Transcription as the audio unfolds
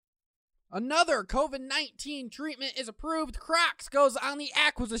Another COVID-19 treatment is approved. Crocs goes on the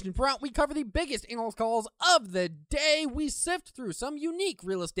acquisition front. We cover the biggest analyst calls of the day. We sift through some unique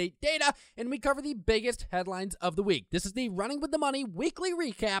real estate data, and we cover the biggest headlines of the week. This is the Running with the Money weekly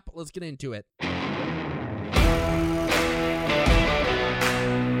recap. Let's get into it.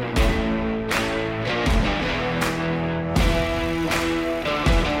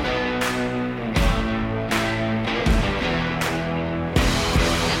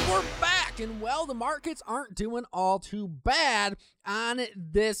 And well, the markets aren't doing all too bad on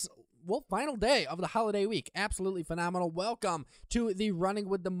this final day of the holiday week. Absolutely phenomenal. Welcome to the Running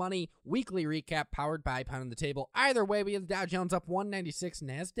with the Money weekly recap powered by Pound on the Table. Either way, we have the Dow Jones up 196,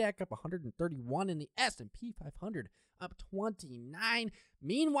 NASDAQ up 131, and the S&P 500 up 29.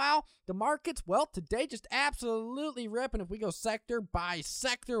 Meanwhile, the markets, today just absolutely ripping. If we go sector by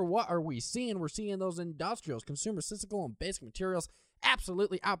sector, what are we seeing? We're seeing those industrials, consumer, cyclical, and basic materials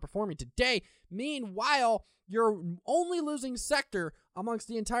absolutely outperforming today. Meanwhile, your only losing sector amongst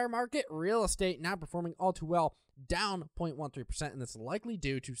the entire market, real estate, not performing all too well, down 0.13%, and that's likely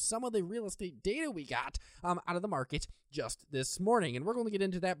due to some of the real estate data we got out of the market just this morning, and we're going to get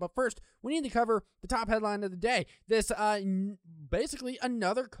into that. But first, we need to cover the top headline of the day. This basically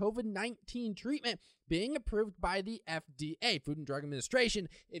another COVID-19 treatment being approved by the FDA, Food and Drug Administration,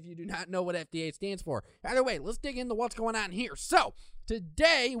 if you do not know what FDA stands for. Either way, let's dig into what's going on here. So,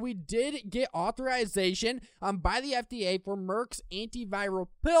 today, we did get authorization by the FDA for Merck's antiviral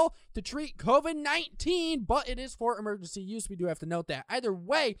pill to treat COVID-19, but it is for emergency use. We do have to note that. Either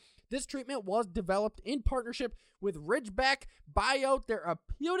way, this treatment was developed in partnership with Ridgeback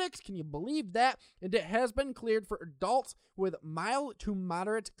Biotherapeutics. Can you believe that? And it has been cleared for adults with mild to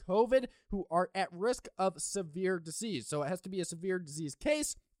moderate COVID who are at risk of severe disease. So it has to be a severe disease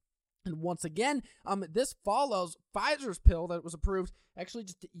case. And once again, this follows Pfizer's pill that was approved actually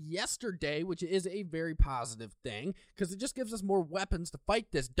just yesterday, which is a very positive thing because it just gives us more weapons to fight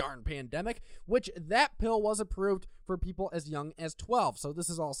this darn pandemic, which that pill was approved for people as young as 12. So this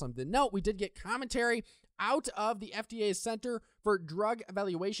is all something to note. We did get commentary out of the FDA's Center for Drug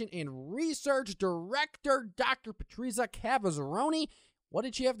Evaluation and Research Director, Dr. Patrizia Cavazzaroni. What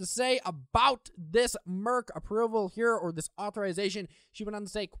did she have to say about this Merck approval here, or this authorization? She went on to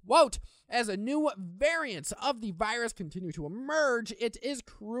say, quote, as a new variants of the virus continue to emerge, it is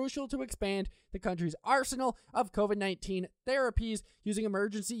crucial to expand the country's arsenal of COVID-19 therapies using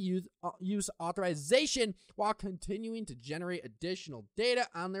emergency use authorization while continuing to generate additional data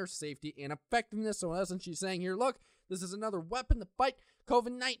on their safety and effectiveness. So in essence, she's saying here, look, this is another weapon to fight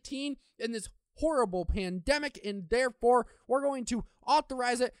COVID-19 in this horrible pandemic, and therefore we're going to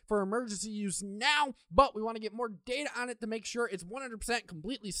authorize it for emergency use now, but we want to get more data on it to make sure it's 100%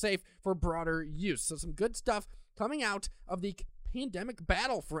 completely safe for broader use. So some good stuff coming out of the pandemic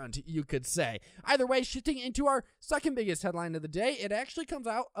battlefront, you could say. Either way, shifting into our second biggest headline of the day, it actually comes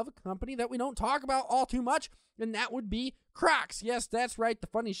out of a company that we don't talk about all too much, and that would be Crocs. Yes, that's right, the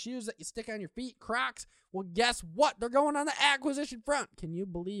funny shoes that you stick on your feet, Crocs. Well, guess what? They're going on the acquisition front. Can you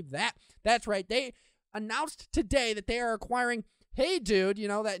believe that? That's right. They announced today that they are acquiring Hey Dude, you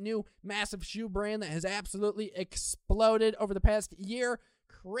know, that new massive shoe brand that has absolutely exploded over the past year.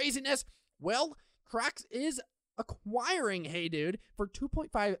 Craziness. Well, Crocs is acquiring Hey Dude for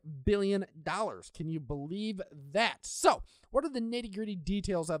 $2.5 billion. Can you believe that? So, what are the nitty-gritty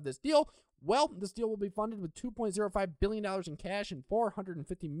details of this deal? Well, this deal will be funded with $2.05 billion in cash and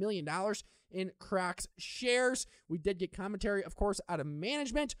 $450 million in Crocs shares. We did get commentary, of course, out of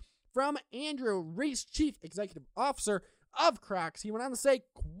management from Andrew Reese, Chief Executive Officer of Crocs. He went on to say,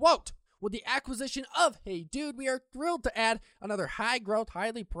 quote, with the acquisition of Hey Dude, we are thrilled to add another high-growth,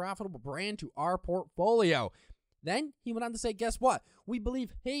 highly profitable brand to our portfolio. Then he went on to say, guess what? We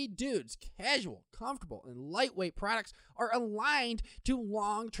believe Hey Dude's casual, comfortable, and lightweight products are aligned to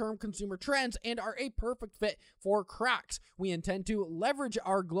long-term consumer trends and are a perfect fit for Crocs. We intend to leverage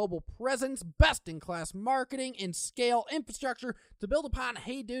our global presence, best-in-class marketing, and scale infrastructure to build upon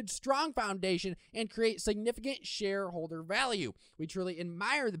Hey Dude's strong foundation and create significant shareholder value. We truly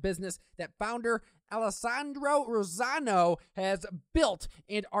admire the business that founder Alessandro Rosano has built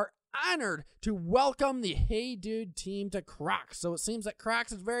and are honored to welcome the Hey Dude team to Crocs. So it seems that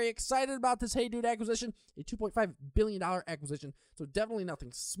Crocs is very excited about this Hey Dude acquisition, a $2.5 billion acquisition. So definitely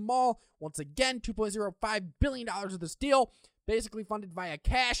nothing small. Once again, $2.05 billion of this deal, basically funded via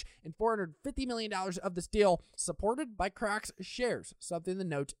cash, and $450 million of this deal supported by Crocs shares. Something to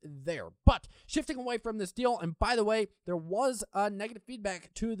note there. But shifting away from this deal, and by the way, there was negative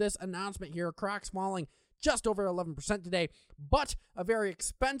feedback to this announcement here. Crocs falling just over 11% today, but a very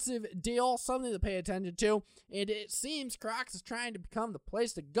expensive deal, something to pay attention to. And it seems Crocs is trying to become the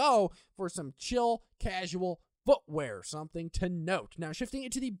place to go for some chill, casual footwear, something to note. Now, shifting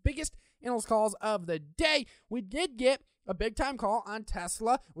into the biggest analyst calls of the day, we did get a big-time call on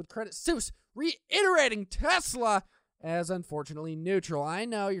Tesla with Credit Suisse reiterating Tesla as unfortunately neutral. I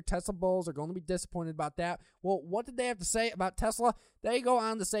know your Tesla bulls are going to be disappointed about that. Well, what did they have to say about Tesla? They go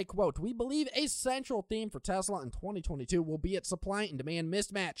on to say, quote, "We believe a central theme for Tesla in 2022 will be its supply and demand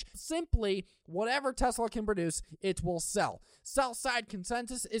mismatch. Simply, whatever Tesla can produce, it will sell. Sell-side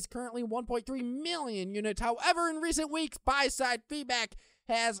consensus is currently 1.3 million units. However, in recent weeks, buy-side feedback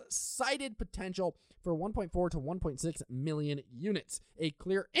has cited potential for 1.4 to 1.6 million units, a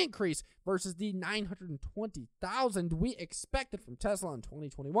clear increase versus the 920,000 we expected from Tesla in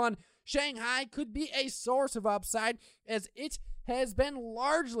 2021. Shanghai could be a source of upside as it has been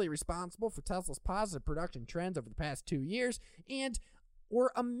largely responsible for Tesla's positive production trends over the past 2 years and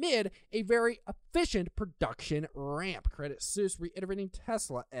were amid a very efficient production ramp." Credit Suisse reiterating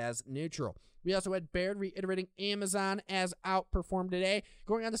Tesla as neutral. We also had Baird reiterating Amazon as outperformed today,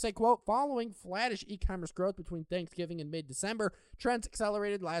 going on to say, quote, "Following flattish e-commerce growth between Thanksgiving and mid-December, trends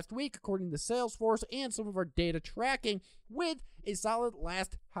accelerated last week according to Salesforce and some of our data tracking with a solid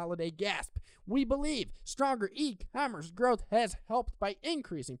last holiday gasp. We believe stronger e-commerce growth has helped by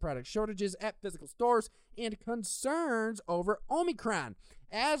increasing product shortages at physical stores and concerns over Omicron.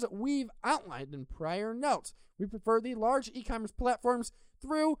 As we've outlined in prior notes, we prefer the large e-commerce platforms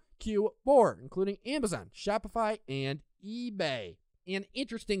through Q4, including Amazon, Shopify, and eBay." An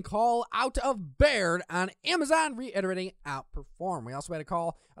interesting call out of Baird on Amazon reiterating outperform. We also had a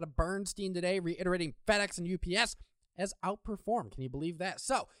call out of Bernstein today reiterating FedEx and UPS as outperform. Can you believe that?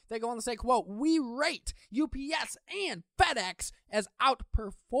 So they go on to say, quote, "We rate UPS and FedEx as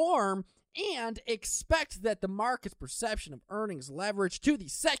outperform and expect that the market's perception of earnings leverage to the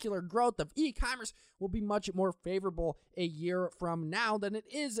secular growth of e-commerce will be much more favorable a year from now than it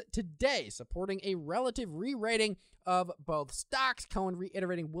is today, supporting a relative re-rating of both stocks." Cohen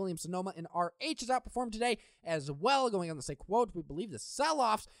reiterating Williams-Sonoma and RH has outperformed today as well, going on to say, quote, "We believe the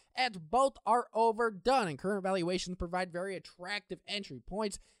sell-offs at both are overdone and current valuations provide very attractive entry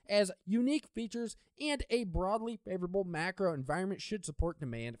points as unique features and a broadly favorable macro environment should support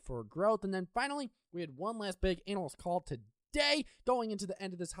demand for growth." And then finally, we had one last big analyst call today going into the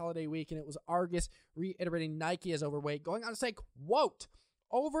end of this holiday week, and it was Argus reiterating Nike as overweight, going on to say, quote,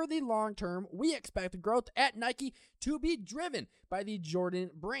 "Over the long term, we expect the growth at Nike to be driven by the Jordan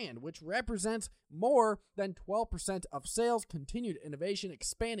brand, which represents more than 12% of sales, continued innovation,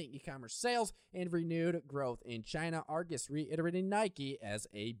 expanding e-commerce sales, and renewed growth in China." Argus reiterating Nike as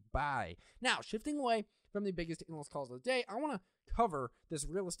a buy. Now, shifting away from the biggest analyst calls of the day, I want to cover this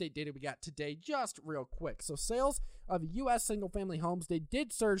real estate data we got today just real quick. So sales of U.S. single-family homes, they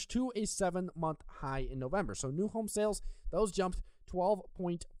did surge to a 7-month high in November. So new home sales, those jumped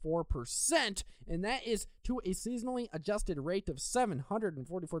 12.4%, and that is to a seasonally adjusted rate of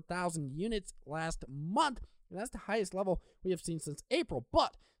 744,000 units last month, and that's the highest level we have seen since April.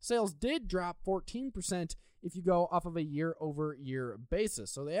 But sales did drop 14% if you go off of a year-over-year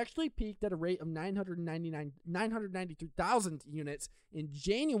basis. So they actually peaked at a rate of 993,000 units in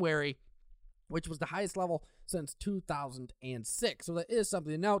January, which was the highest level since 2006. So that is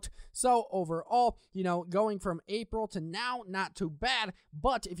something to note. So overall, going from April to now, not too bad.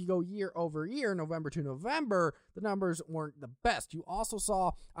 But if you go year over year, November to November, the numbers weren't the best. You also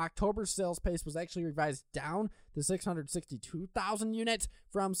saw October's sales pace was actually revised down to 662,000 units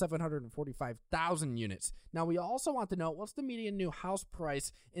from 745,000 units. Now, we also want to know what's the median new house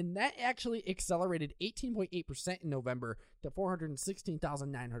price, and that actually accelerated 18.8% in November to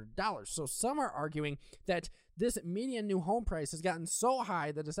 $416,900. So some are arguing that this median new home price has gotten so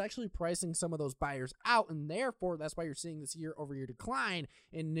high that it's actually pricing some of those buyers out, and therefore that's why you're seeing this year-over-year decline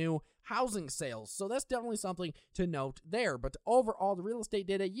in new housing sales. So that's definitely something to note there. But overall, the real estate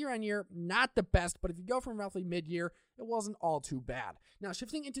data year-on-year, not the best, but if you go from roughly mid-year, it wasn't all too bad. Now,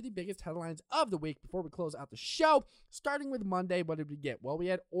 shifting into the biggest headlines of the week before we close out the show, starting with Monday, what did we get? Well, we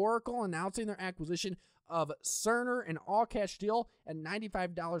had Oracle announcing their acquisition of Cerner, an all-cash deal at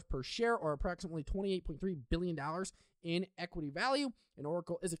 $95 per share, or approximately $28.3 billion in equity value, and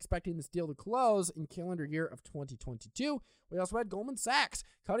Oracle is expecting this deal to close in calendar year of 2022. We also had Goldman Sachs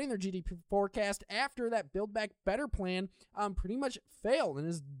cutting their GDP forecast after that Build Back Better plan pretty much failed and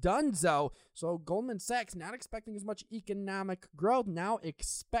is done so. So Goldman Sachs not expecting as much economic growth, now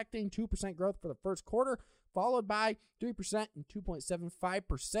expecting 2% growth for the first quarter, followed by 3% and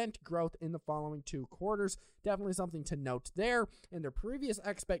 2.75% growth in the following 2 quarters. Definitely something to note there. And their previous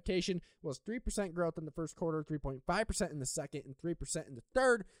expectation was 3% growth in the first quarter, 3.5% in the second, and 3% in the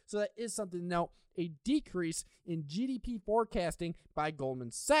third. So that is something to note. A decrease in GDP forecasting by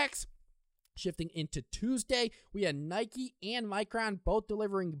Goldman Sachs. Shifting into Tuesday, we had Nike and Micron both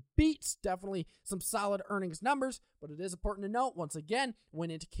delivering beats. Definitely some solid earnings numbers, but it is important to note, once again,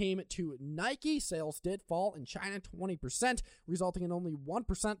 when it came to Nike, sales did fall in China 20%, resulting in only 1%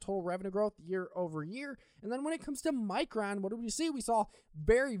 total revenue growth year over year. And then when it comes to Micron, what did we see? We saw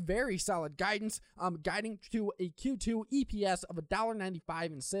very, very solid guidance, guiding to a Q2 EPS of $1.95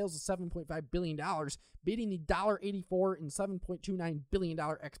 and sales of $7.5 billion, beating the $1.84 and $7.29 billion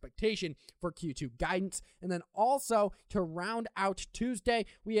expectation for Q2 guidance. And then also to round out Tuesday,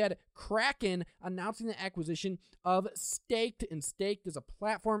 we had Kraken announcing the acquisition of Staked. And Staked is a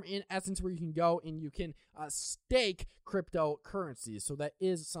platform in essence where you can go and you can stake cryptocurrencies. So that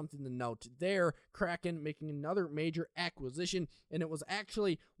is something to note there. Kraken making another major acquisition, and it was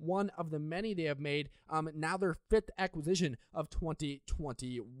actually one of the many they have made. Now their 5th acquisition of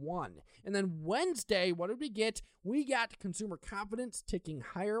 2021. And then Wednesday, what did we get? We got consumer confidence ticking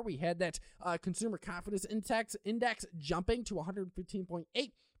higher. We had that consumer confidence index jumping to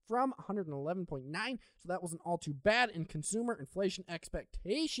 115.8 from 111.9. So that wasn't all too bad. And consumer inflation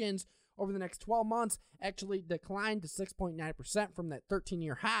expectations over the next 12 months actually declined to 6.9% from that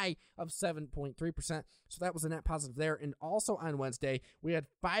 13-year high of 7.3%. So that was a net positive there. And also on Wednesday, we had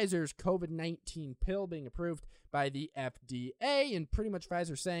Pfizer's COVID-19 pill being approved by the FDA, and pretty much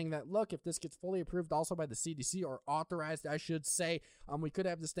Pfizer saying that, look, if this gets fully approved also by the CDC, or authorized, I should say, we could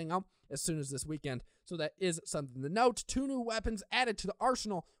have this thing out as soon as this weekend. So that is something to note. 2 new weapons added to the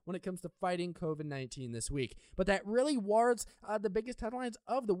arsenal when it comes to fighting COVID-19 this week. But that really was the biggest headlines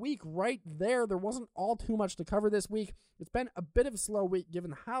of the week right there. There wasn't all too much to cover this week. It's been a bit of a slow week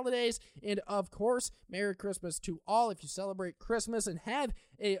given the holidays. And of course, Merry Christmas to all if you celebrate Christmas, and have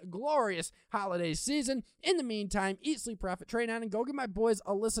a glorious holiday season. In the meantime, eat, sleep, profit, trade on, and go give my boys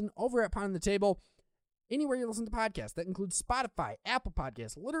a listen over at Pounding the Table. Anywhere you listen to podcasts, that includes Spotify, Apple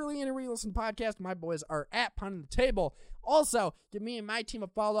Podcasts, literally anywhere you listen to podcasts, my boys are at Pounding the Table. Also, give me and my team a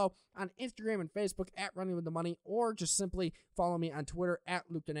follow on Instagram and Facebook at Running With The Money, or just simply follow me on Twitter at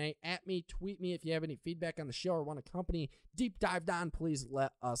Luke Dene, at me, tweet me if you have any feedback on the show or want a company deep dived on, please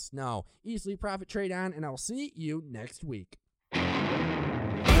let us know. Easily profit, trade on, and I'll see you next week.